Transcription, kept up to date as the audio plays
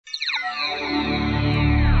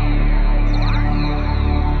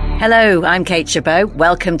Hello, I'm Kate Chabot.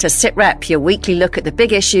 Welcome to Sitrep, your weekly look at the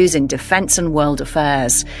big issues in defence and world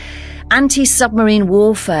affairs. Anti-submarine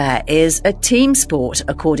warfare is a team sport,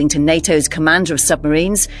 according to NATO's commander of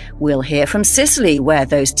submarines. We'll hear from Sicily, where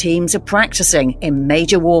those teams are practising in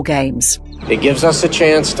major war games. It gives us a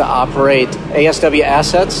chance to operate ASW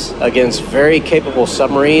assets against very capable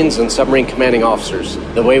submarines and submarine commanding officers,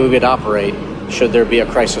 the way we would operate should there be a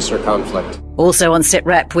crisis or conflict. Also on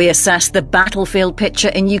Sitrep, we assess the battlefield picture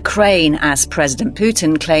in Ukraine as President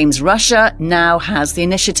Putin claims Russia now has the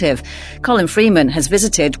initiative. Colin Freeman has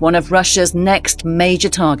visited one of Russia's next major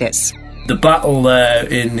targets. The battle there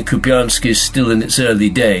in Kupiansk is still in its early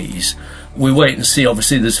days. We wait and see.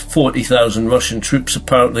 Obviously, there's 40,000 Russian troops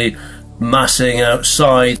apparently massing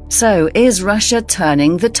outside. So, is Russia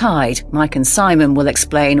turning the tide? Mike and Simon will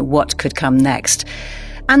explain what could come next.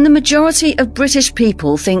 And the majority of British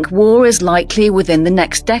people think war is likely within the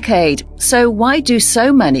next decade. So why do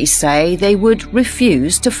so many say they would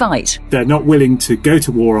refuse to fight? They're not willing to go to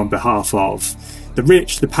war on behalf of the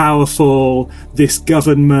rich, the powerful, this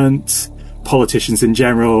government, politicians in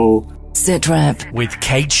general. Sitrep with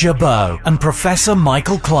Kate Chabot and Professor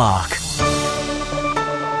Michael Clarke.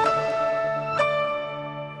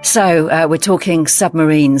 So, we're talking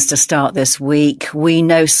submarines to start this week. We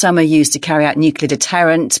know some are used to carry out nuclear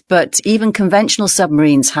deterrent, but even conventional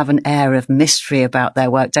submarines have an air of mystery about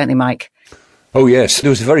their work, don't they, Mike? Oh, yes. There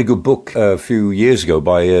was a very good book a few years ago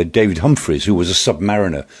by David Humphreys, who was a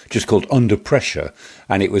submariner, just called Under Pressure.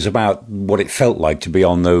 And it was about what it felt like to be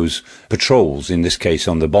on those patrols, in this case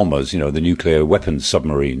on the bombers, the nuclear weapons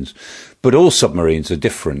submarines. But all submarines are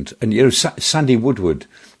different. And, Sandy Woodward,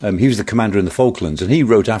 he was the commander in the Falklands, and he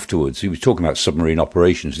wrote afterwards, he was talking about submarine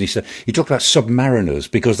operations, and he talked about submariners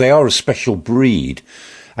because they are a special breed.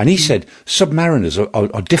 And he said submariners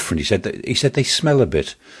are different. He said they smell a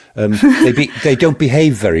bit. They don't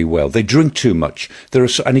behave very well. They drink too much.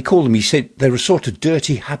 And he called them. He said they're a sort of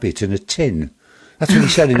dirty habit in a tin. That's what he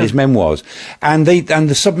said in his memoirs. And the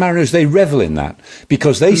submariners, they revel in that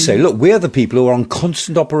because they say, look, we're the people who are on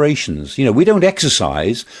constant operations. We don't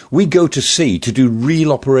exercise. We go to sea to do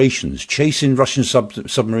real operations, chasing Russian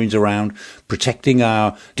submarines around, protecting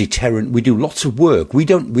our deterrent. We do lots of work. We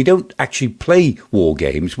don't actually play war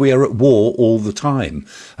games. We are at war all the time.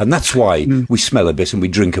 And that's why we smell a bit and we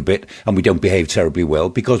drink a bit and we don't behave terribly well,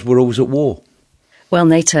 because we're always at war. Well,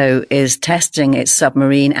 NATO is testing its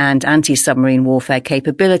submarine and anti-submarine warfare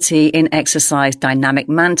capability in exercise Dynamic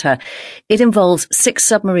Manta. It involves 6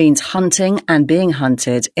 submarines hunting and being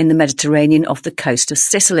hunted in the Mediterranean off the coast of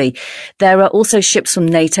Sicily. There are also ships from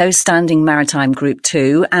NATO, Standing Maritime Group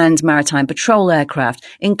 2 and maritime patrol aircraft,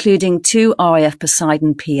 including 2 RAF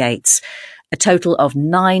Poseidon P-8s. A total of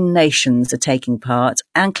 9 nations are taking part.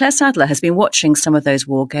 And Claire Sadler has been watching some of those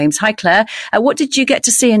war games. Hi, Claire. What did you get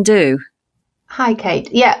to see and do? Hi, Kate.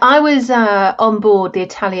 Yeah, I was on board the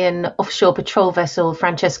Italian offshore patrol vessel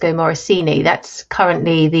Francesco Morosini. That's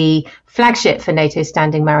currently the flagship for NATO's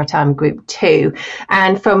Standing Maritime Group 2.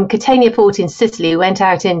 And from Catania port in Sicily, we went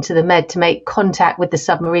out into the Med to make contact with the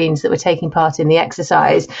submarines that were taking part in the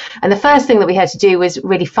exercise. And the first thing that we had to do was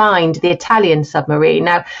really find the Italian submarine.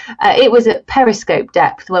 Now, it was at periscope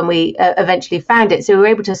depth when we eventually found it. So we were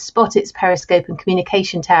able to spot its periscope and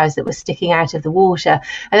communication towers that were sticking out of the water.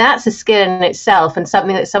 And that's a skill in itself and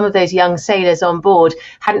something that some of those young sailors on board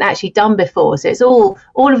hadn't actually done before. So it's all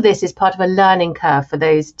of this is part of a learning curve for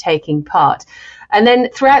those taking part. And then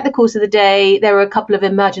throughout the course of the day, there were a couple of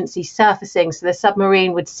emergency surfacing. So the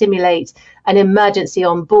submarine would simulate an emergency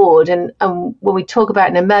on board. And when we talk about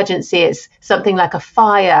an emergency, it's something like a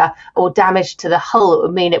fire or damage to the hull. It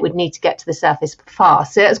would mean it would need to get to the surface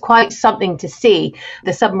fast. So it was quite something to see.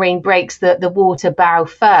 The submarine breaks the water bow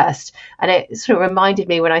first. And it sort of reminded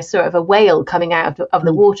me when I saw of a whale coming out of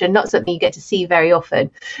the water, not something you get to see very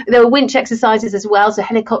often. There were winch exercises as well. So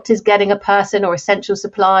helicopters getting a person or essential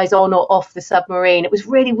supplies on or off the submarine. It was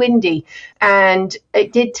really windy. And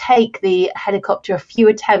it did take the helicopter a few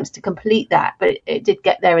attempts to complete that, but it did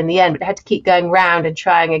get there in the end, but it had to keep going round and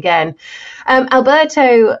trying again. Admiral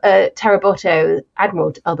Alberto Tarabotto,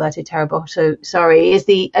 is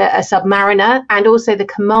a submariner and also the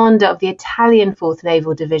commander of the Italian 4th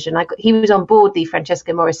Naval Division. He was on board the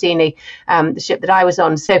Francesco Morosini, the ship that I was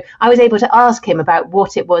on. So I was able to ask him about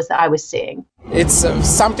what it was that I was seeing. It's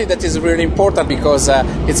something that is really important because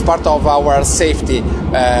it's part of our safety.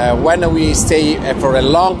 When we stay for a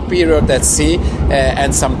long period at sea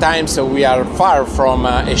and sometimes we are far from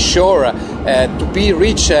a shore, to be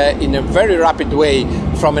reached in a very rapid way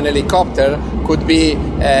from an helicopter could be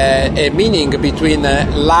a meaning between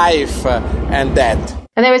life and death.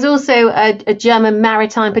 And there was also a German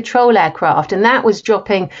maritime patrol aircraft, and that was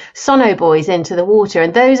dropping sonobuoys into the water.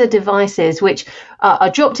 And those are devices which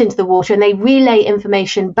are dropped into the water, and they relay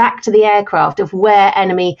information back to the aircraft of where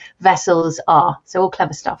enemy vessels are. So all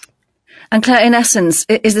clever stuff. And Claire, in essence,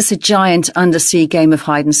 is this a giant undersea game of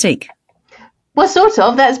hide and seek? Well, sort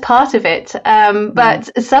of. That's part of it. But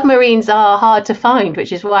submarines are hard to find,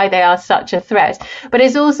 which is why they are such a threat. But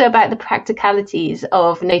it's also about the practicalities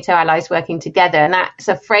of NATO allies working together. And that's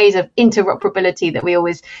a phrase of interoperability that we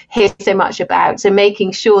always hear so much about. So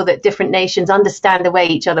making sure that different nations understand the way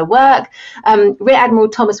each other work. Rear Admiral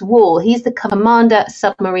Thomas Wall, he's the commander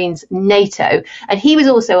Submarines NATO. And he was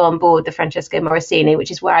also on board the Francesco Morosini,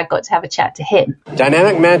 which is where I got to have a chat to him.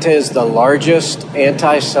 Dynamic Manta is the largest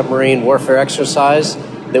anti-submarine warfare exercise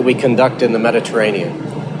that we conduct in the Mediterranean.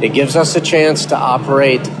 It gives us a chance to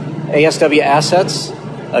operate ASW assets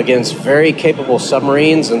against very capable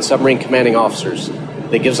submarines and submarine commanding officers.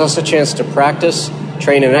 It gives us a chance to practice,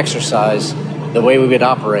 train, and exercise the way we would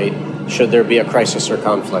operate should there be a crisis or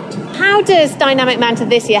conflict. How does Dynamic Manta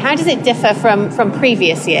this year, how does it differ from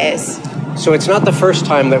previous years? So it's not the first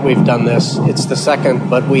time that we've done this, it's the second,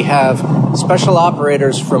 but we have special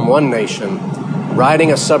operators from one nation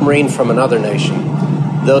riding a submarine from another nation.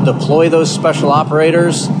 They'll deploy those special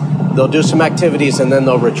operators, they'll do some activities, and then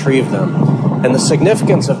they'll retrieve them. And the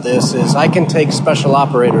significance of this is I can take special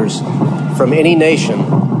operators from any nation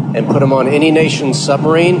and put them on any nation's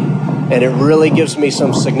submarine, and it really gives me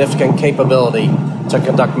some significant capability to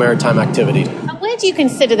conduct maritime activity. And where do you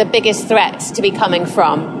consider the biggest threats to be coming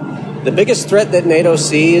from? The biggest threat that NATO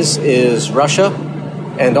sees is Russia,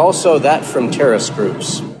 and also that from terrorist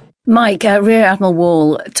groups. Mike, Rear Admiral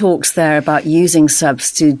Wall talks there about using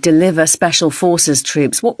subs to deliver special forces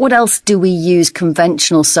troops. What else do we use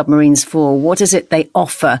conventional submarines for? What is it they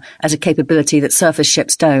offer as a capability that surface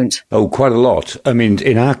ships don't? Oh, quite a lot. I mean,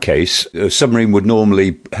 in our case, a submarine would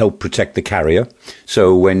normally help protect the carrier.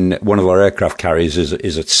 So when one of our aircraft carriers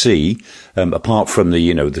is at sea, apart from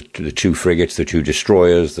the two frigates, the two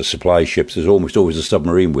destroyers, the supply ships, there's almost always a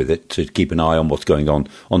submarine with it to keep an eye on what's going on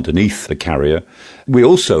underneath the carrier. We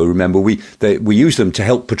also, remember, we use them to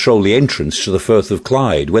help patrol the entrance to the Firth of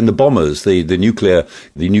Clyde. When the bombers, the nuclear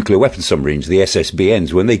weapon submarines, the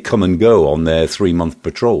SSBNs, when they come and go on their 3-month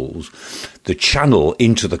patrols, the channel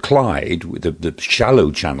into the Clyde, the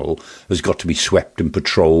shallow channel, has got to be swept and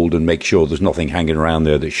patrolled and make sure there's nothing hanging around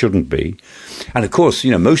there that shouldn't be. And of course,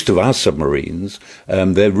 most of our submarines,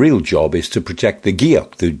 their real job is to protect the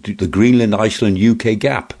GIUC, the Greenland, Iceland, UK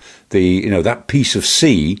gap. That piece of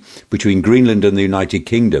sea between Greenland and the United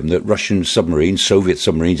Kingdom that Russian submarines, Soviet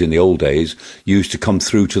submarines in the old days, used to come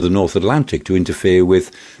through to the North Atlantic to interfere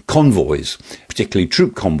with convoys, particularly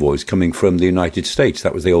troop convoys coming from the United States.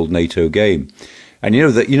 That was the old NATO game. And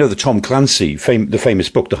the Tom Clancy, the famous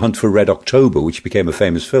book, The Hunt for Red October, which became a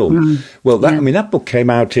famous film. That book came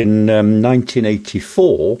out in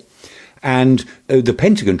 1984. And the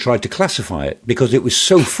Pentagon tried to classify it because it was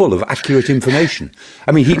so full of accurate information.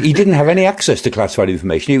 I mean, he didn't have any access to classified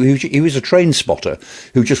information. He was a train spotter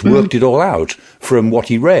who just worked it all out from what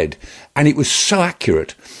he read. And it was so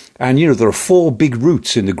accurate. And, there are 4 big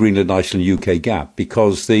routes in the Greenland, Iceland, UK gap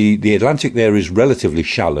because the Atlantic there is relatively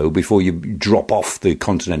shallow before you drop off the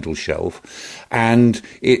continental shelf. And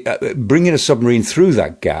bringing a submarine through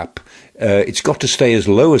that gap, it's got to stay as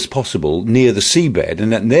low as possible near the seabed,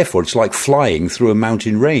 and therefore it's like flying through a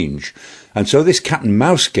mountain range. And so this cat and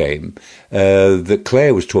mouse game that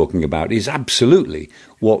Claire was talking about is absolutely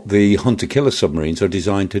what the hunter-killer submarines are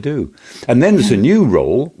designed to do. And then there's a new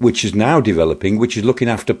role, which is now developing, which is looking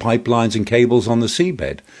after pipelines and cables on the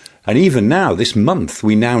seabed. And even now, this month,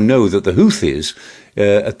 we now know that the Houthis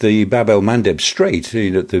at the Bab el-Mandeb Strait,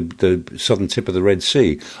 at the southern tip of the Red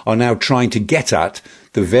Sea, are now trying to get at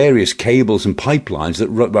the various cables and pipelines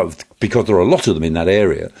that, because there are a lot of them in that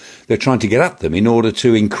area, they're trying to get at them in order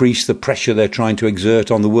to increase the pressure they're trying to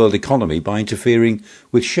exert on the world economy by interfering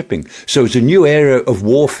with shipping. So it's a new area of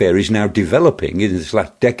warfare is now developing in this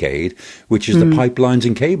last decade, which is the pipelines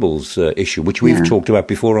and cables issue, which we've talked about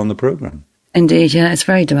before on the programme. Indeed, yeah, it's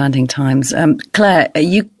very demanding times. Claire,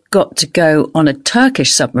 you got to go on a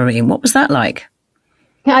Turkish submarine. What was that like?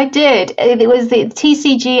 I did. It was the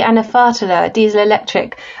TCG Anafartala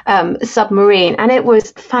diesel-electric submarine, and it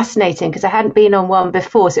was fascinating because I hadn't been on one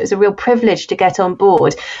before, so it was a real privilege to get on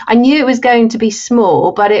board. I knew it was going to be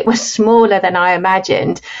small, but it was smaller than I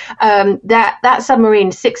imagined. That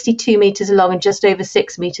submarine, 62 metres long and just over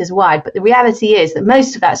 6 metres wide, but the reality is that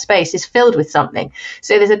most of that space is filled with something.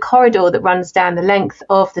 So there's a corridor that runs down the length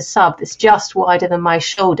of the sub that's just wider than my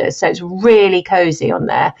shoulders, so it's really cosy on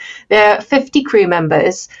there. There are 50 crew members.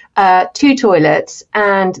 showers, 2 toilets,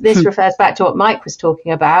 and this refers back to what Mike was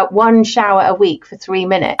talking about, 1 shower a week for 3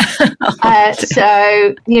 minutes.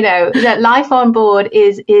 So, that life on board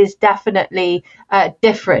is definitely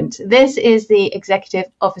different. This is the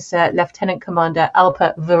Executive Officer, Lieutenant Commander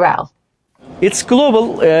Alper Virel. It's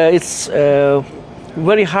global. It's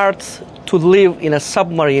very hard to live in a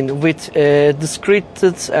submarine with discreet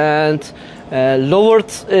and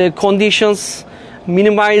lowered conditions,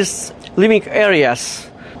 minimized living areas.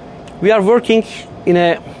 We are working in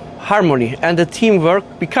a harmony and a teamwork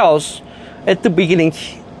because at the beginning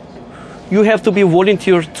you have to be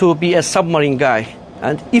volunteer to be a submarine guy.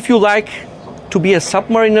 And if you like to be a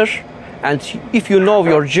submariner and if you know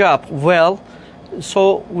your job well,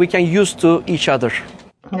 so we can use to each other.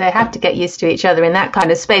 They have to get used to each other in that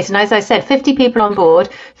kind of space. And as I said, 50 people on board,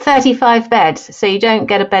 35 beds. So you don't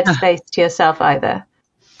get a bed space to yourself either.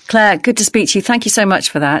 Claire, good to speak to you. Thank you so much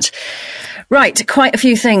for that. Right, quite a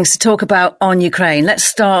few things to talk about on Ukraine. Let's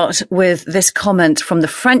start with this comment from the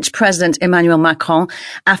French President Emmanuel Macron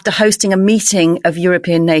after hosting a meeting of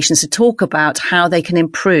European nations to talk about how they can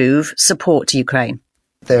improve support to Ukraine.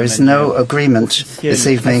 There is no agreement this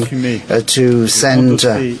evening to send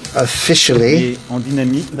officially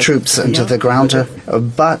troops into the ground,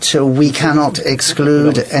 but we cannot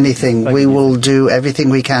exclude anything. We will do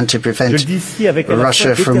everything we can to prevent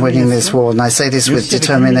Russia from winning this war. And I say this with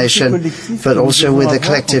determination, but also with a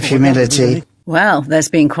collective humility. Well, there's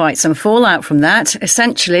been quite some fallout from that.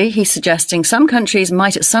 Essentially, he's suggesting some countries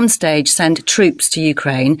might at some stage send troops to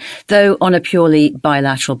Ukraine, though on a purely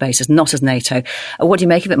bilateral basis, not as NATO. What do you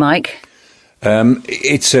make of it, Mike?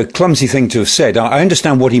 It's a clumsy thing to have said. I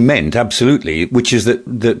understand what he meant, absolutely, which is that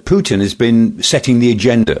Putin has been setting the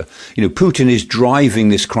agenda. Putin is driving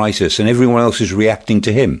this crisis and everyone else is reacting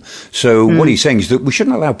to him. So what he's saying is that we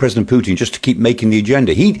shouldn't allow President Putin just to keep making the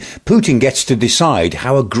agenda. Putin gets to decide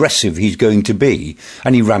how aggressive he's going to be,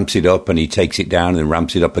 and he ramps it up and he takes it down and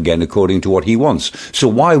ramps it up again according to what he wants. So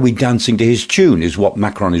why are we dancing to his tune is what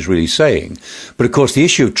Macron is really saying. But of course, the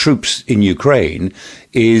issue of troops in Ukraine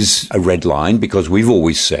is a red line, because we've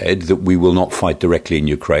always said that we will not fight directly in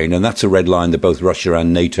Ukraine, and that's a red line that both Russia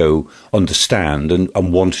and NATO understand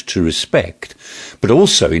and want to respect. But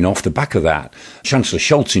also, off the back of that, Chancellor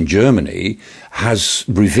Scholz in Germany has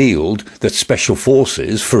revealed that special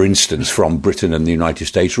forces, for instance, from Britain and the United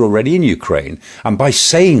States, are already in Ukraine. And by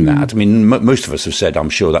saying that, most of us have said, I'm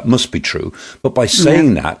sure that must be true, but by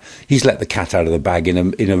saying that, he's let the cat out of the bag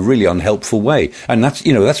in a really unhelpful way. And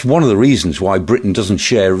that's one of the reasons why Britain doesn't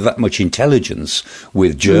share that much intelligence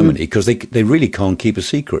with Germany, because they really can't keep a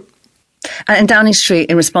secret. And in Downing Street,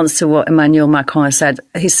 in response to what Emmanuel Macron has said,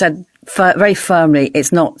 he said very firmly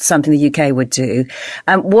it's not something the UK would do.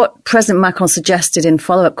 What President Macron suggested in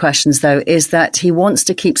follow-up questions, though, is that he wants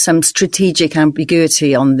to keep some strategic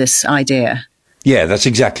ambiguity on this idea. Yeah, that's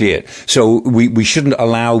exactly it. So we shouldn't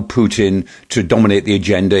allow Putin to dominate the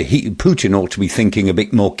agenda. Putin ought to be thinking a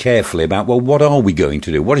bit more carefully about, well, what are we going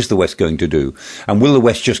to do? What is the West going to do? And will the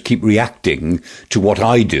West just keep reacting to what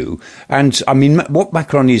I do? And what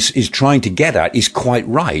Macron is trying to get at is quite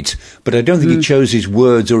right, but I don't think he chose his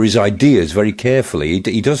words or his ideas very carefully.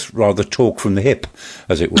 He does rather talk from the hip,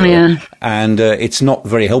 as it were. Yeah. And it's not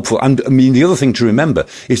very helpful. And the other thing to remember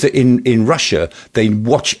is that in Russia, they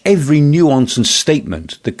watch every nuance and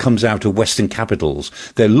statement that comes out of Western capitals.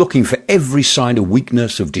 They're looking for every sign of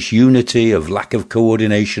weakness, of disunity, of lack of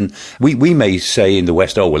coordination. We may say in the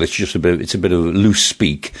West, oh, well, it's a bit of loose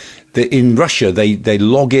speak. In Russia, they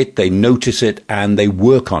log it, they notice it, and they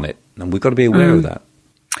work on it. And we've got to be aware of that.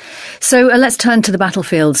 So let's turn to the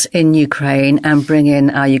battlefields in Ukraine and bring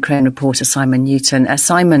in our Ukraine reporter, Simon Newton.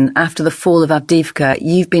 Simon, after the fall of Avdiivka,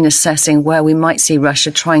 you've been assessing where we might see Russia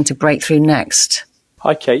trying to break through next.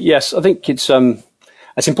 Hi, Kate. Yes, I think it's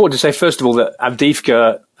important to say, first of all, that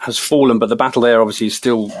Avdiivka has fallen, but the battle there obviously is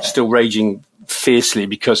still raging fiercely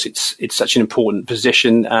because it's such an important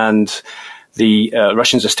position, and the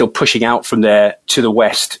Russians are still pushing out from there to the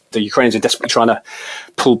west. The Ukrainians are desperately trying to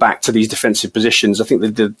pull back to these defensive positions. I think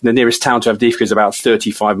the nearest town to Avdiivka is about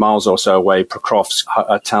 35 miles or so away. Prokhov's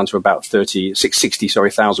a town to about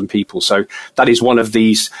 60,000 people. So that is one of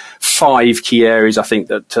these 5 key areas, I think,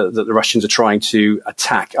 that the Russians are trying to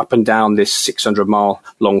attack up and down this 600-mile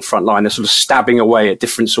long front line. They're sort of stabbing away at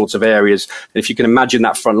different sorts of areas. And if you can imagine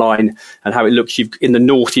that front line and how it looks, in the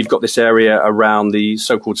north, you've got this area around the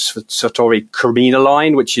so-called Satori-Kremina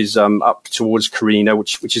line, which is up towards Karina,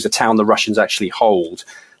 which is a town the Russians actually hold.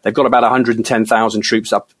 They've got about 110,000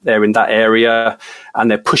 troops up there in that area, and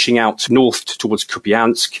they're pushing out north towards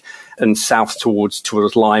Kupiansk and south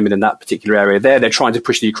towards Lyman in that particular area. They're trying to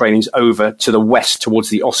push the Ukrainians over to the west towards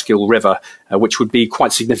the Oskil River, which would be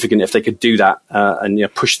quite significant if they could do that and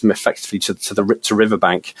push them effectively to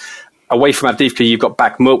riverbank. Away from Avdiivka, you've got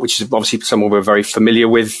Bakhmut, which is obviously somewhere we're very familiar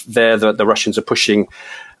with. There, the Russians are pushing.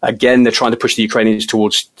 Again, they're trying to push the Ukrainians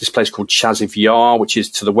towards this place called Chaziv Yar, which is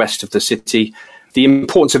to the west of the city. The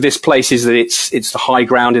importance of this place is that it's the high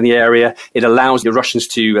ground in the area. It allows the Russians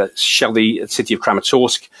to shell the city of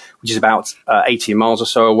Kramatorsk, which is about 18 miles or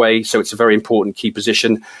so away. So it's a very important key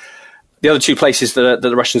position. The other two places that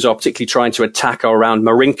the Russians are particularly trying to attack are around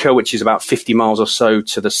Marinka, which is about 50 miles or so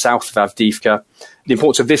to the south of Avdiivka. The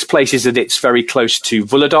importance of this place is that it's very close to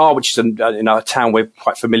Vuhledar, which is a town we're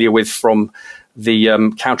quite familiar with from the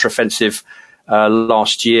counteroffensive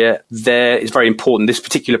last year. There is very important, this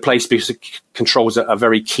particular place, because it controls a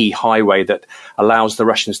very key highway that allows the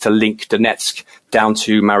Russians to link Donetsk down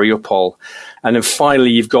to Mariupol. And then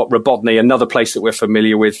finally, you've got Robotny, another place that we're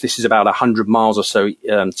familiar with. This is about 100 miles or so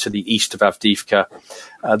to the east of Avdiivka.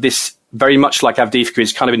 This, very much like Avdiivka,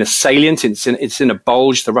 is kind of in a salient. It's in a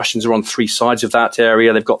bulge. The Russians are on three sides of that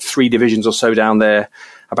area. They've got 3 divisions or so down there,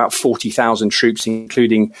 about 40,000 troops,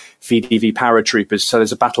 including VDV paratroopers. So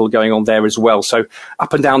there's a battle going on there as well. So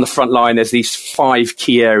up and down the front line, there's these 5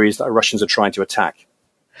 key areas that the Russians are trying to attack.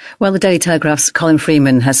 Well, the Daily Telegraph's Colin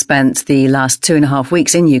Freeman has spent the last 2.5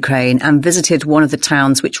 weeks in Ukraine and visited one of the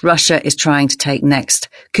towns which Russia is trying to take next,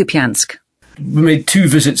 Kupiansk. We made 2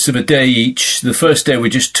 visits of a day each. The first day we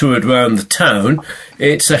just toured around the town.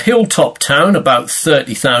 It's a hilltop town, about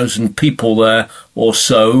 30,000 people there or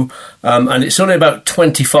so, and it's only about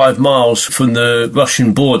 25 miles from the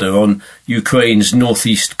Russian border on Ukraine's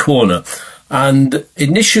northeast corner. And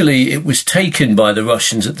initially it was taken by the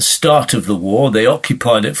Russians at the start of the war. They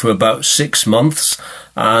occupied it for about 6 months,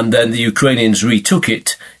 and then the Ukrainians retook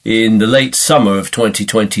it in the late summer of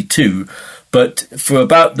 2022. But for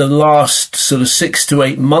about the last sort of 6 to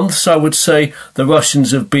 8 months, I would say, the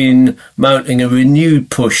Russians have been mounting a renewed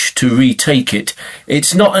push to retake it.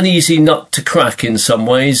 It's not an easy nut to crack in some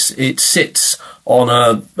ways. It sits on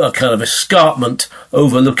a kind of escarpment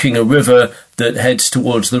overlooking a river that heads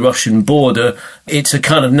towards the Russian border. It's a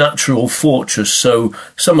kind of natural fortress. So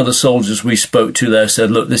some of the soldiers we spoke to there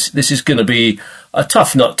said, look, this is going to be a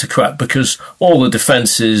tough nut to crack because all the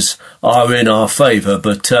defences are in our favour.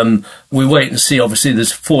 But we wait and see. Obviously,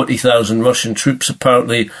 there's 40,000 Russian troops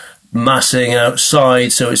apparently massing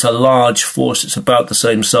outside, so it's a large force. It's about the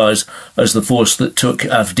same size as the force that took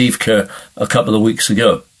Avdiivka a couple of weeks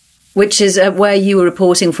ago. Which is where you were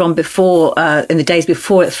reporting from before, in the days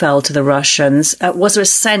before it fell to the Russians. Was there a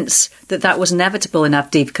sense that that was inevitable in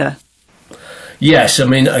Avdiivka? Yes, I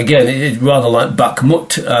mean, again, it's rather like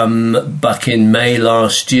Bakhmut. Back in May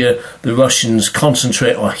last year, the Russians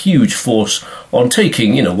concentrate a huge force on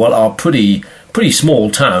taking, what are pretty small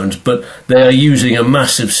towns, but they are using a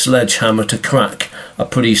massive sledgehammer to crack a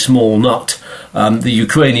pretty small nut. The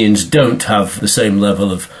Ukrainians don't have the same level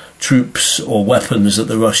of troops or weapons that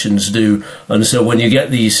the Russians do, and so when you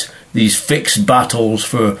get these fixed battles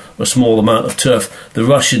for a small amount of turf, the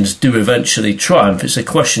Russians do eventually triumph. It's a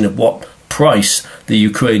question of what price the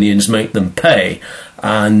Ukrainians make them pay.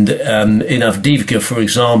 And in Avdiivka, for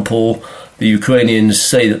example, the Ukrainians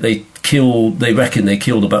say that they reckon they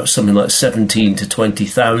killed about something like 17 to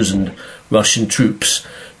 20,000 Russian troops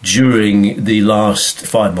during the last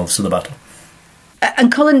 5 months of the battle.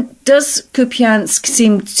 And Colin, does Kupiansk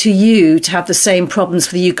seem to you to have the same problems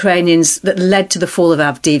for the Ukrainians that led to the fall of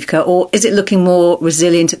Avdiivka, or is it looking more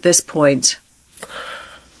resilient at this point?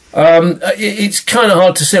 It's kind of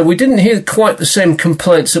hard to say. We didn't hear quite the same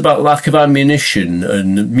complaints about lack of ammunition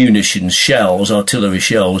and munitions, shells, artillery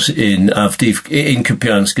shells in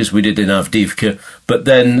Kupiansk as we did in Avdiivka. But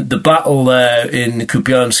then the battle there in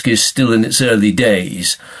Kupiansk is still in its early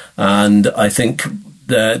days, and I think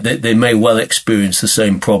they may well experience the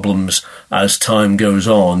same problems as time goes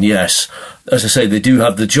on, yes. As I say, they do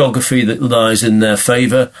have the geography that lies in their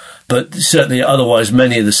favour, but certainly otherwise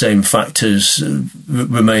many of the same factors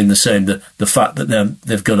remain the same. The fact that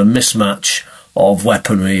they've got a mismatch of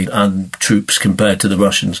weaponry and troops compared to the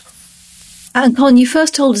Russians. And Colin, you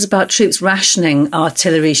first told us about troops rationing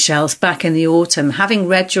artillery shells back in the autumn. Having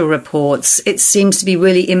read your reports, it seems to be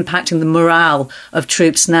really impacting the morale of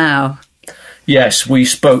troops now. Yes, we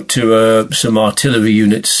spoke to some artillery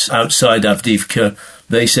units outside Avdiivka.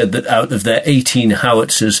 They said that out of their 18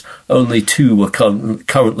 howitzers, only 2 were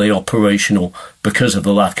currently operational because of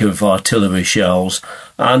the lack of artillery shells.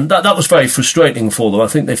 And that was very frustrating for them. I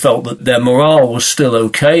think they felt that their morale was still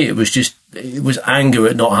okay. It was anger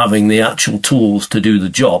at not having the actual tools to do the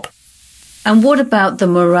job. And what about the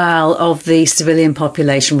morale of the civilian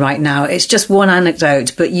population right now? It's just one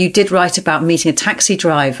anecdote, but you did write about meeting a taxi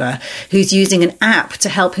driver who's using an app to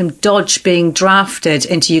help him dodge being drafted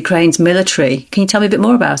into Ukraine's military. Can you tell me a bit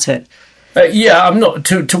more about it? I'm not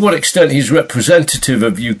to what extent he's representative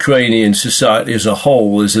of Ukrainian society as a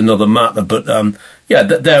whole is another matter. But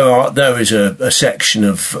there is a section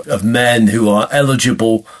of men who are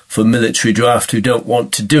eligible for military draft who don't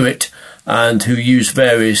want to do it, and who use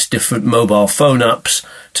various different mobile phone apps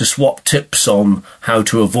to swap tips on how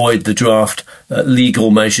to avoid the draft,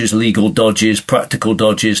 legal measures, legal dodges, practical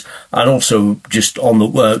dodges, and also just on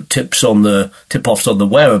the tips on the tip-offs on the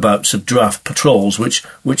whereabouts of draft patrols,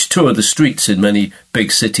 which tour the streets in many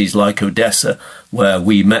big cities like Odessa, where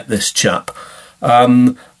we met this chap.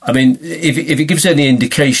 If it gives any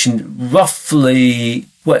indication,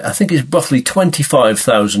 I think it's roughly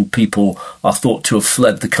 25,000 people are thought to have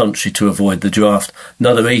fled the country to avoid the draft.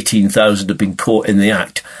 Another 18,000 have been caught in the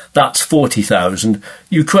act. That's 40,000.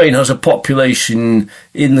 Ukraine has a population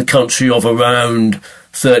in the country of around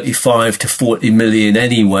 35 to 40 million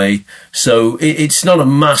anyway. So it's not a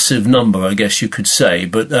massive number, I guess you could say.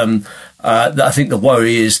 But I think the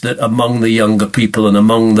worry is that among the younger people and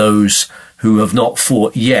among those who have not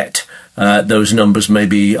fought yet, those numbers may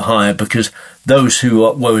be higher, because those who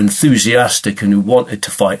were enthusiastic and who wanted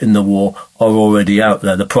to fight in the war are already out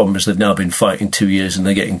there. The problem is they've now been fighting 2 years and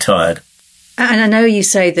they're getting tired. And I know you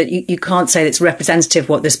say that you can't say it's representative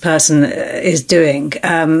what this person is doing,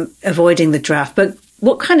 avoiding the draft, but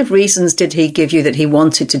what kind of reasons did he give you that he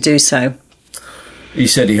wanted to do so? He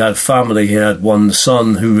said he had family. He had one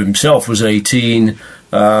son who himself was 18,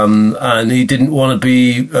 and he didn't want to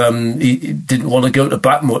he didn't want to go to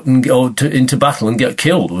Bakhmut and go into battle and get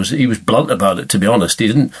killed. He was blunt about it, to be honest. He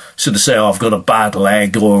didn't sort of say, I've got a bad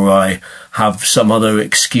leg, or I have some other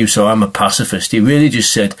excuse, or I'm a pacifist. He really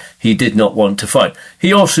just said he did not want to fight.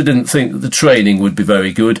 He also didn't think that the training would be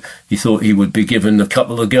very good. He thought he would be given a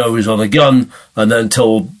couple of goes on a gun and then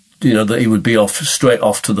told, that he would be straight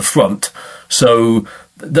off to the front. So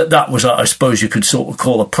that was, I suppose you could sort of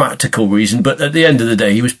call a practical reason. But at the end of the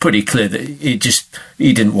day, he was pretty clear that he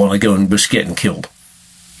didn't want to go and risk getting killed.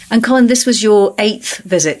 And Colin, this was your 8th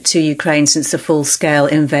visit to Ukraine since the full-scale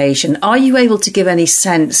invasion. Are you able to give any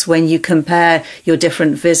sense, when you compare your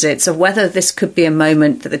different visits, of whether this could be a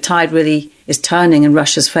moment that the tide really is turning in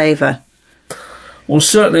Russia's favour? Well,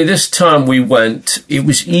 certainly this time we went, it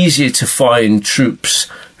was easier to find troops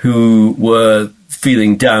who were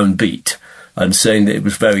feeling downbeat and saying that it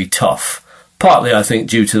was very tough. Partly, I think,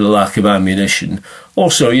 due to the lack of ammunition.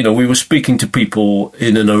 Also, we were speaking to people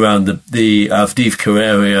in and around the Avdiivka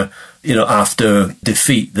area, after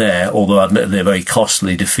defeat there, although admittedly a very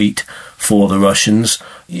costly defeat for the Russians.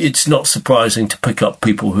 It's not surprising to pick up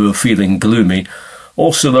people who are feeling gloomy.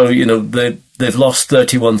 Also, though, they've lost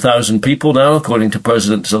 31,000 people now, according to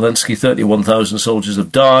President Zelensky. 31,000 soldiers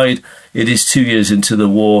have died. It is 2 years into the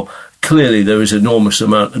war. Clearly, there is an enormous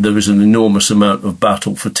amount of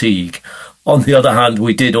battle fatigue. On the other hand,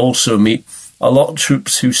 we did also meet a lot of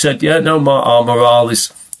troops who said, our morale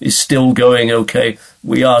is still going okay.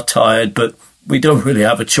 We are tired, but we don't really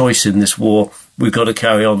have a choice in this war. We've got to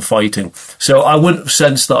carry on fighting. So I wouldn't have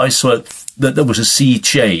sensed that I saw that there was a sea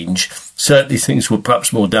change. Certainly things were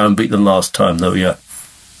perhaps more downbeat than last time, though, yeah.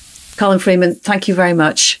 Colin Freeman, thank you very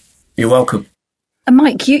much. You're welcome. And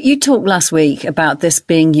Mike, you talked last week about this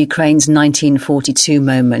being Ukraine's 1942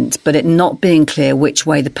 moment, but it not being clear which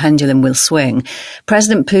way the pendulum will swing.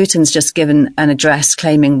 President Putin's just given an address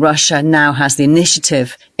claiming Russia now has the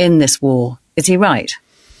initiative in this war. Is he right?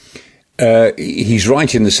 He's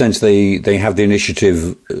right in the sense they have the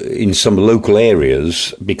initiative in some local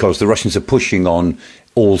areas, because the Russians are pushing on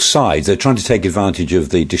all sides. They're trying to take advantage of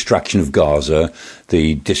the distraction of Gaza,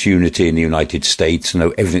 the disunity in the United States, and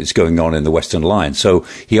everything that's going on in the Western Alliance. So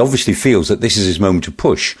he obviously feels that this is his moment to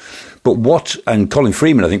push. But and Colin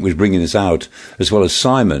Freeman, I think, was bringing this out, as well as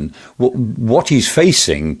Simon, what he's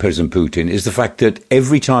facing, President Putin, is the fact that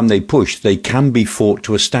every time they push, they can be fought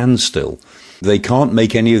to a standstill. They can't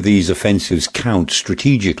make any of these offensives count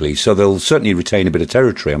strategically, so they'll certainly retain a bit of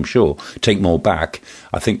territory, I'm sure, take more back.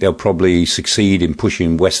 I think they'll probably succeed in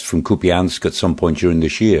pushing west from Kupiansk at some point during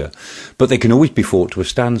this year. But they can always be fought to a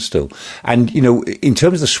standstill. And, in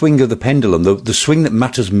terms of the swing of the pendulum, the swing that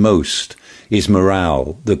matters most is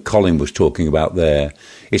morale, that Colin was talking about there.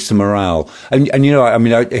 It's the morale. And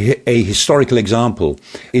a historical example.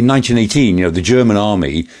 In 1918, the German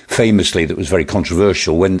army, famously, that was very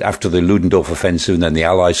controversial, when after the Ludendorff offensive and then the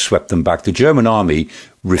Allies swept them back, the German army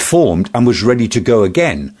reformed and was ready to go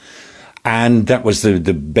again. And that was the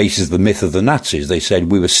basis of the myth of the Nazis. They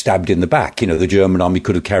said we were stabbed in the back. The German army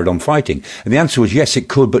could have carried on fighting. And the answer was yes, it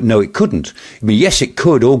could, but no, it couldn't. Yes, it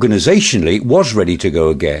could. Organizationally, it was ready to go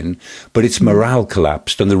again, but its morale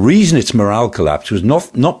collapsed. And the reason its morale collapsed was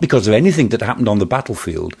not because of anything that happened on the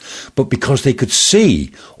battlefield, but because they could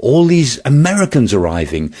see all these Americans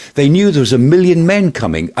arriving. They knew there was 1 million men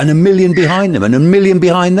coming and 1 million behind them and 1 million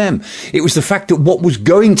behind them. It was the fact that what was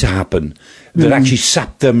going to happen that actually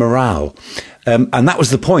sapped their morale. And that was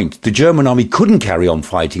the point. The German army couldn't carry on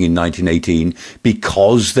fighting in 1918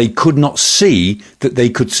 because they could not see that they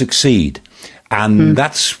could succeed. And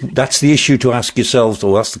that's the issue to ask yourselves,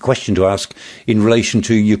 or that's the question to ask in relation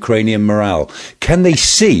to Ukrainian morale. Can they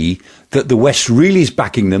see that the West really is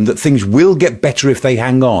backing them, that things will get better if they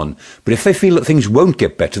hang on? But if they feel that things won't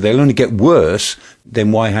get better, they'll only get worse,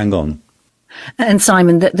 then why hang on? And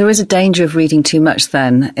Simon, there is a danger of reading too much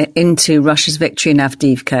then into Russia's victory in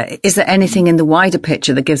Avdiivka. Is there anything in the wider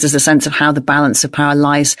picture that gives us a sense of how the balance of power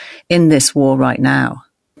lies in this war right now?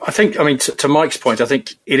 I think, to Mike's point, I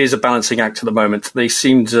think it is a balancing act at the moment. They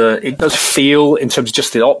seem to, it does feel, in terms of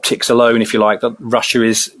just the optics alone, if you like, that Russia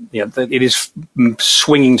is, it is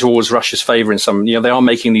swinging towards Russia's favour in some, they are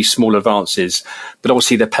making these small advances, but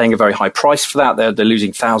obviously they're paying a very high price for that. They're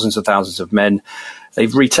losing thousands and thousands of men.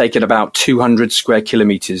 They've retaken about 200 square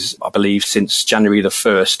kilometres, I believe, since January the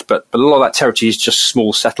 1st. But a lot of that territory is just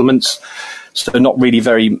small settlements, so not really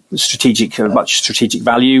very strategic, much strategic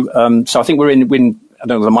value. So I think we're in, I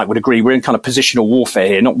don't know if Mike would agree, we're in kind of positional warfare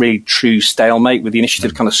here, not really true stalemate, with the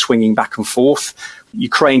initiative kind of swinging back and forth.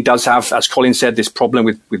 Ukraine does have, as Colin said, this problem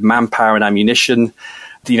with manpower and ammunition.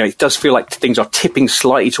 It does feel like things are tipping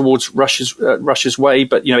slightly towards Russia's way,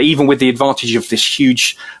 but even with the advantage of this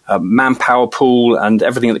huge manpower pool and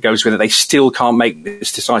everything that goes with it, they still can't make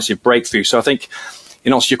this decisive breakthrough. So I think,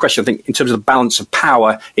 in answer to your question, I think in terms of the balance of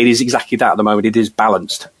power, it is exactly that at the moment. It is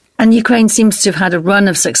balanced. And Ukraine seems to have had a run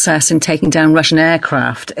of success in taking down Russian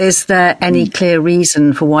aircraft. Is there any clear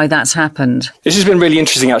reason for why that's happened? This has been really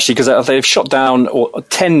interesting, actually, because they've shot down,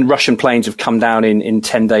 10 Russian planes have come down in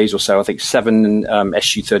 10 days or so. I think 7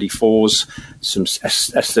 Su-34s, some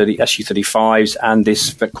Su-35s, and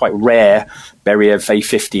this quite rare Beriev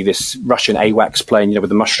A-50, this Russian AWACS plane, with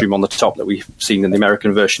the mushroom on the top that we've seen in the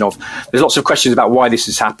American version of. There's lots of questions about why this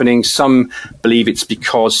is happening. Some believe it's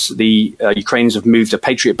because the Ukrainians have moved a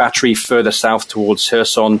Patriot battery further south towards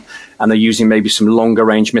Kherson, and they're using maybe some longer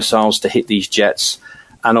range missiles to hit these jets.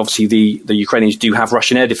 And obviously the Ukrainians do have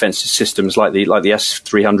Russian air defense systems like the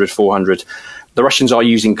S-300, 400. The Russians are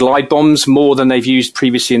using glide bombs more than they've used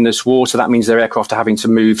previously in this war, so that means their aircraft are having to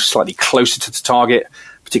move slightly closer to the target,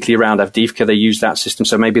 particularly around Avdiivka. They use that system,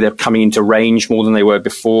 so maybe they're coming into range more than they were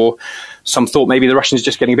before. Some thought maybe the Russians are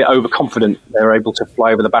just getting a bit overconfident. They're able to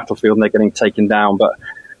fly over the battlefield and they're getting taken down. But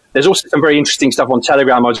there's also some very interesting stuff on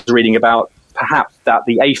Telegram I was reading about, perhaps that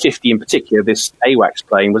the A-50 in particular, this AWACS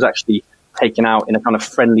plane, was actually taken out in a kind of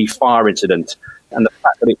friendly fire incident. And the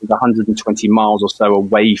fact that it was 120 miles or so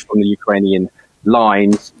away from the Ukrainian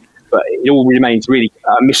lines. But it all remains really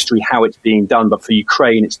a mystery how it's being done. But for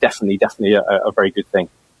Ukraine, it's definitely a very good thing.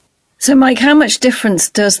 So, Mike, how much difference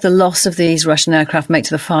does the loss of these Russian aircraft make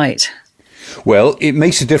to the fight? Well, it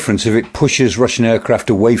makes a difference if it pushes Russian aircraft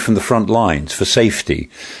away from the front lines for safety.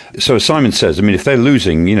 So as Simon says, if they're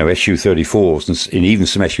losing, Su-34s and even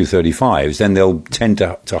some Su-35s, then they'll tend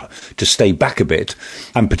to stay back a bit.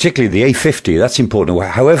 And particularly the A-50, that's important.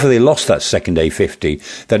 However they lost that second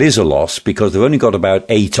A-50, that is a loss because they've only got about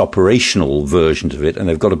 8 operational versions of it, and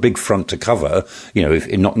they've got a big front to cover,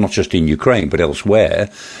 not just in Ukraine, but elsewhere.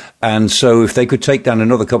 And so if they could take down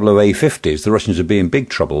another couple of A-50s, the Russians would be in big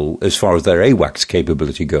trouble as far as their AWACS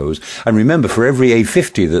capability goes. And remember, for every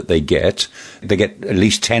A-50 that they get at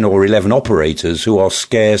least 10 or 11 operators who are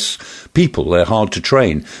scarce people. They're hard to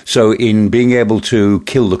train. So in being able to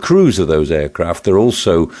kill the crews of those aircraft, they're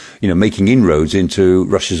also, making inroads into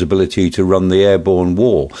Russia's ability to run the airborne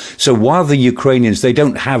war. So while the Ukrainians, they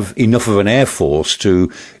don't have enough of an air force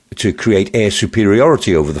to create air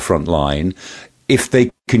superiority over the front line, if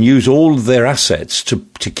they can use all of their assets to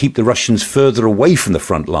keep the Russians further away from the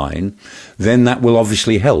front line, then that will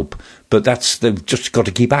obviously help. But they've just got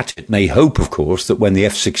to keep at it. And they hope, of course, that when the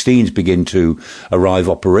F-16s begin to arrive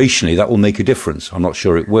operationally, that will make a difference. I'm not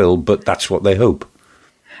sure it will, but that's what they hope.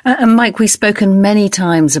 And Mike, we've spoken many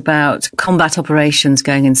times about combat operations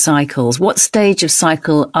going in cycles. What stage of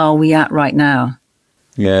cycle are we at right now?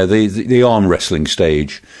 Yeah, the arm wrestling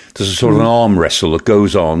stage. There's a sort of an arm wrestle that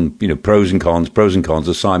goes on, pros and cons,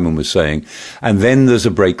 as Simon was saying. And then there's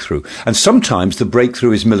a breakthrough. And sometimes the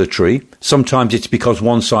breakthrough is military. Sometimes it's because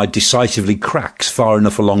one side decisively cracks far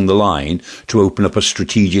enough along the line to open up a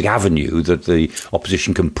strategic avenue that the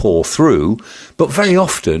opposition can pour through. But very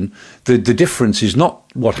often, the difference is not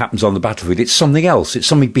what happens on the battlefield. It's something else. It's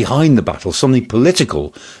something behind the battle, something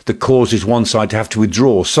political that causes one side to have to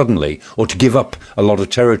withdraw suddenly or to give up a lot of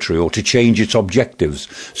territory or to change its objectives.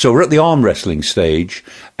 So we're at the arm wrestling stage,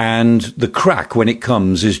 and the crack, when it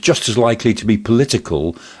comes, is just as likely to be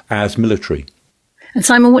political as military. And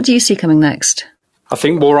Simon, what do you see coming next? I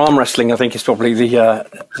think more arm wrestling, is probably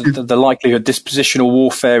the likelihood. Dispositional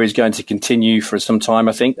warfare is going to continue for some time,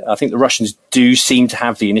 I think. I think the Russians do seem to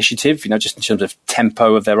have the initiative, just in terms of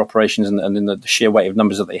tempo of their operations and in the sheer weight of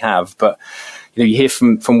numbers that they have. But, you hear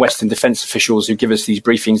from Western defence officials who give us these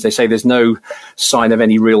briefings, they say there's no sign of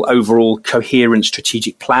any real overall coherent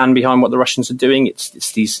strategic plan behind what the Russians are doing.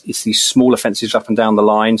 It's these small offensives up and down the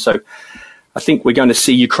line. So I think we're going to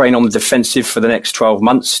see Ukraine on the defensive for the next 12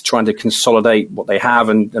 months, trying to consolidate what they have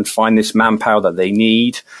and find this manpower that they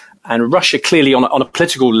need. And Russia clearly, on a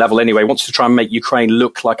political level anyway, wants to try and make Ukraine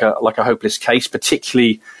look like a hopeless case,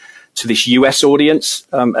 particularly to this US audience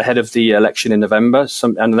ahead of the election in November.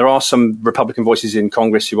 And there are some Republican voices in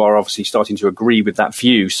Congress who are obviously starting to agree with that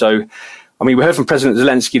view. So, we heard from President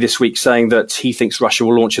Zelensky this week saying that he thinks Russia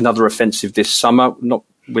will launch another offensive this summer.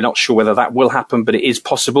 We're not sure whether that will happen, but it is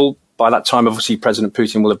possible. By that time, obviously, President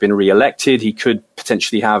Putin will have been re-elected. He could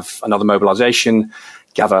potentially have another mobilization,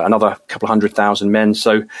 gather another couple of 100,000 men.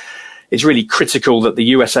 So it's really critical that the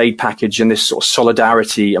US aid package and this sort of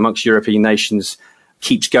solidarity amongst European nations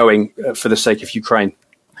keeps going for the sake of Ukraine.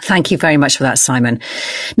 Thank you very much for that, Simon.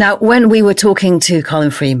 Now, when we were talking to Colin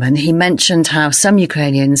Freeman, he mentioned how some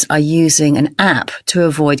Ukrainians are using an app to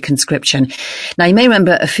avoid conscription. Now, you may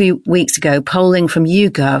remember a few weeks ago, polling from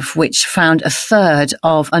YouGov, which found a third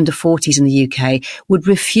of under 40s in the UK would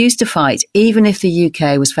refuse to fight, even if the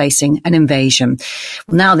UK was facing an invasion.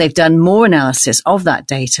 Now they've done more analysis of that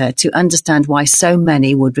data to understand why so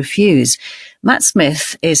many would refuse. Matt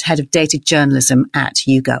Smith is head of data journalism at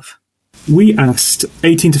YouGov. We asked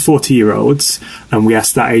 18 to 40-year-olds, and we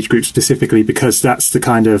asked that age group specifically because that's the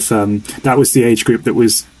kind of that was the age group that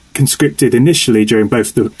was conscripted initially during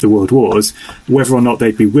both the world wars, whether or not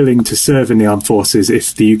they'd be willing to serve in the armed forces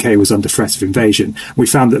if the UK was under threat of invasion. We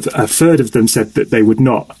found that a third of them said that they would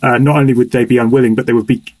not. Not only would they be unwilling, but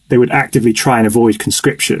they would actively try and avoid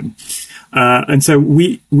conscription. And so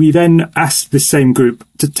we then asked the same group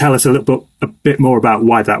to tell us a bit more about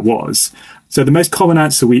why that was. So the most common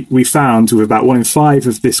answer we found, with about 1 in 5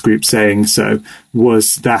 of this group saying so,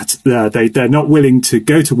 was that they're not willing to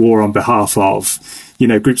go to war on behalf of,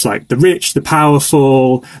 groups like the rich, the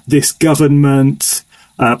powerful, this government,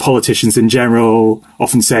 politicians in general,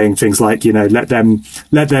 often saying things like, let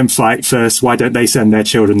them fight first. Why don't they send their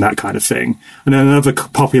children? That kind of thing. And then another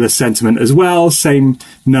popular sentiment as well, same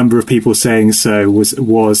number of people saying so,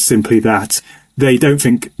 was simply that they don't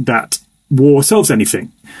think that war solves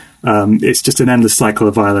anything. It's just an endless cycle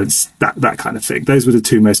of violence, that kind of thing. Those were the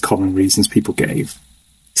two most common reasons people gave.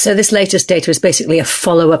 So this latest data is basically a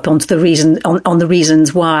follow-up onto the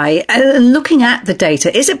reasons why. Looking at the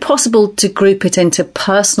data, is it possible to group it into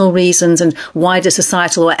personal reasons and wider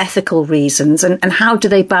societal or ethical reasons? And how do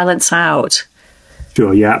they balance out?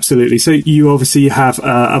 Sure, yeah, absolutely. So you obviously have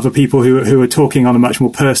other people who are talking on a much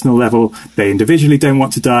more personal level. They individually don't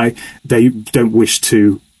want to die. They don't wish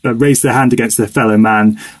to raise their hand against their fellow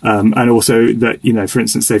man, and also that, for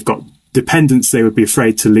instance, they've got dependents they would be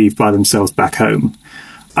afraid to leave by themselves back home.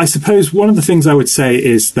 I suppose one of the things I would say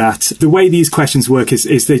is that the way these questions work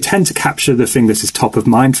is they tend to capture the thing that is top of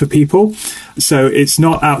mind for people. So it's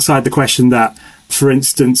not outside the question that, for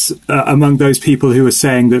instance, among those people who are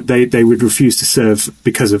saying that they would refuse to serve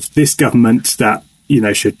because of this government, that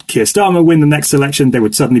should Keir Starmer win the next election, they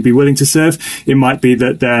would suddenly be willing to serve. It might be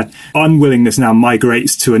that their unwillingness now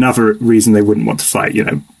migrates to another reason they wouldn't want to fight.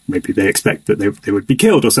 Maybe they expect that they would be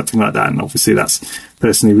killed or something like that. And obviously that's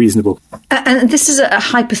personally reasonable. And this is a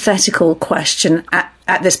hypothetical question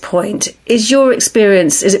at this point. Is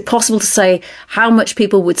it possible to say how much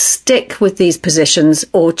people would stick with these positions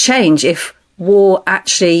or change if war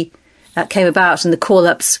actually that came about and the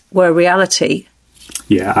call-ups were a reality.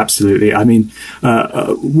 Yeah, absolutely. I mean,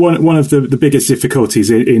 one of the biggest difficulties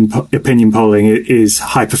in opinion polling is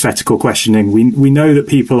hypothetical questioning. We know that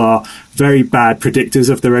people are very bad predictors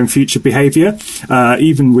of their own future behaviour,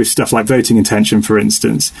 even with stuff like voting intention, for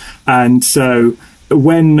instance. And so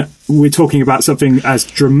when we're talking about something as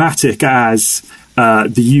dramatic as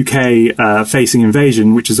the UK facing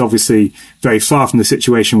invasion, which is obviously very far from the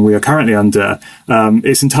situation we are currently under,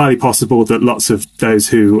 it's entirely possible that lots of those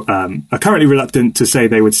who are currently reluctant to say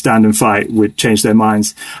they would stand and fight would change their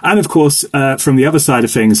minds. And of course, from the other side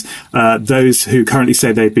of things, those who currently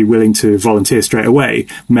say they'd be willing to volunteer straight away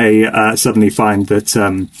may suddenly find that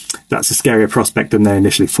that's a scarier prospect than they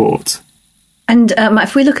initially thought. And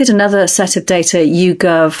if we look at another set of data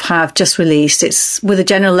YouGov have just released, it's with a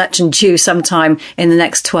general election due sometime in the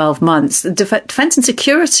next 12 months. The defence and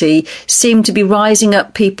security seem to be rising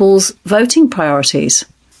up people's voting priorities.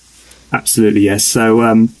 Absolutely, yes.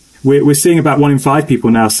 So we're seeing about 1 in 5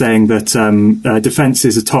 people now saying that defence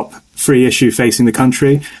is a top 3 issue facing the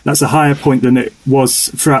country. That's a higher point than it was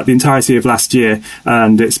throughout the entirety of last year,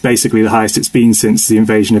 and it's basically the highest it's been since the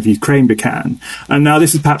invasion of Ukraine began. And now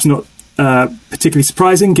this is perhaps not particularly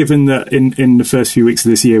surprising, given that in the first few weeks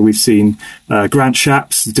of this year we've seen Grant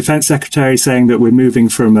Shapps, the Defence Secretary, saying that we're moving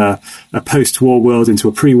from a post-war world into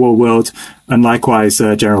a pre-war world, and likewise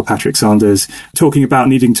General Patrick Sanders talking about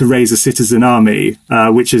needing to raise a citizen army,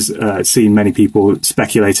 which has seen many people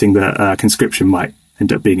speculating that conscription might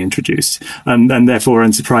end up being introduced. And therefore,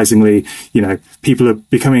 unsurprisingly, people are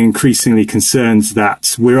becoming increasingly concerned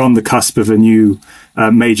that we're on the cusp of a new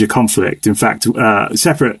major conflict. In fact,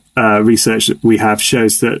 separate research that we have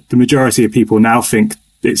shows that the majority of people now think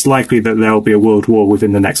it's likely that there will be a world war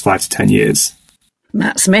within the next 5 to 10 years.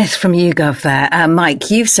 Matt Smith from YouGov there. Mike,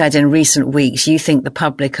 you've said in recent weeks you think the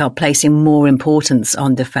public are placing more importance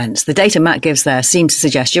on defence. The data Matt gives there seems to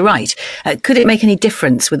suggest you're right. Could it make any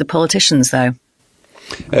difference with the politicians, though?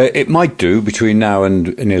 It might do between now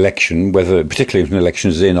and an election, particularly if an election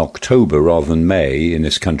is in October rather than May in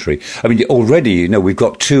this country. I mean, already, we've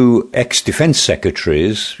got 2 ex-defence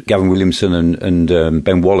secretaries, Gavin Williamson and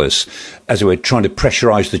Ben Wallace, as we're trying to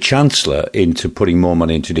pressurise the Chancellor into putting more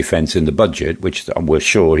money into defence in the budget, which we're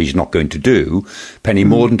sure he's not going to do. Penny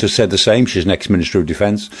Mordaunt has said the same. She's an ex-Minister of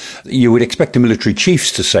Defence. You would expect the military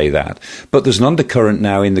chiefs to say that. But there's an undercurrent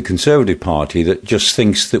now in the Conservative Party that just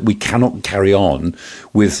thinks that we cannot carry on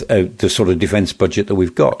with the sort of defence budget that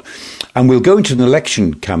we've got. And we'll go into an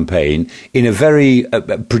election campaign in a very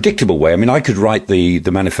predictable way. I mean, I could write the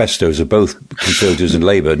manifestos of both Conservatives and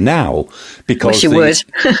Labour now because... Wish you would.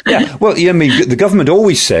 Yeah, well, the government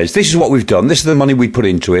always says, this is what we've done, this is the money we put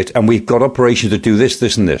into it, and we've got operations that do this,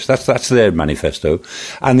 this and this. That's their manifesto.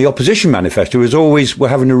 And the opposition manifesto is always, we're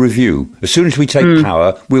having a review. As soon as we take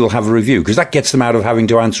power, we will have a review, because that gets them out of having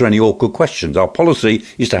to answer any awkward questions. Our policy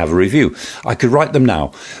is to have a review. I could write them now.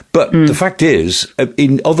 But the fact is,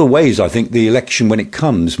 in other ways, I think the election, when it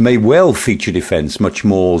comes, may well feature defence much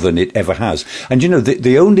more than it ever has. And,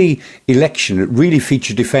 the only election that really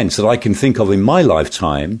featured defence that I can think of in my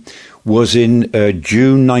lifetime was in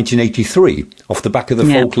June 1983, off the back of the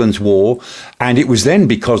Falklands War. And it was then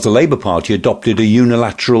because the Labour Party adopted a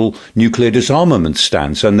unilateral nuclear disarmament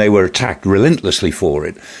stance, and they were attacked relentlessly for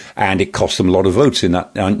it. And it cost them a lot of votes in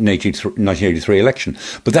that 1983 election.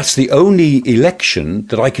 But that's the only election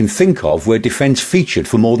that I can think of where defence featured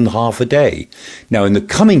for more than half a day. Now, in the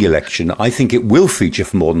coming election, I think it will feature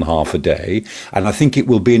for more than half a day, and I think it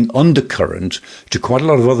will be an undercurrent to quite a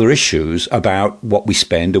lot of other issues about what we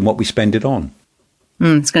spend and what we spend it on.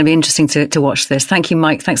 It's going to be interesting to watch this. Thank you,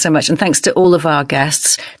 Mike. Thanks so much. And thanks to all of our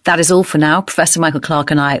guests. That is all for now. Professor Michael Clarke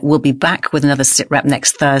and I will be back with another Sitrep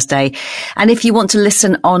next Thursday. And if you want to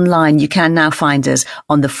listen online, you can now find us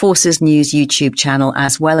on the Forces News YouTube channel,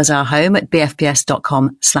 as well as our home at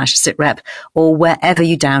bfps.com/sitrep, or wherever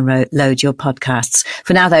you download your podcasts.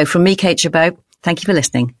 For now, though, from me, Kate Chabot, thank you for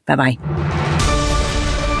listening. Bye-bye.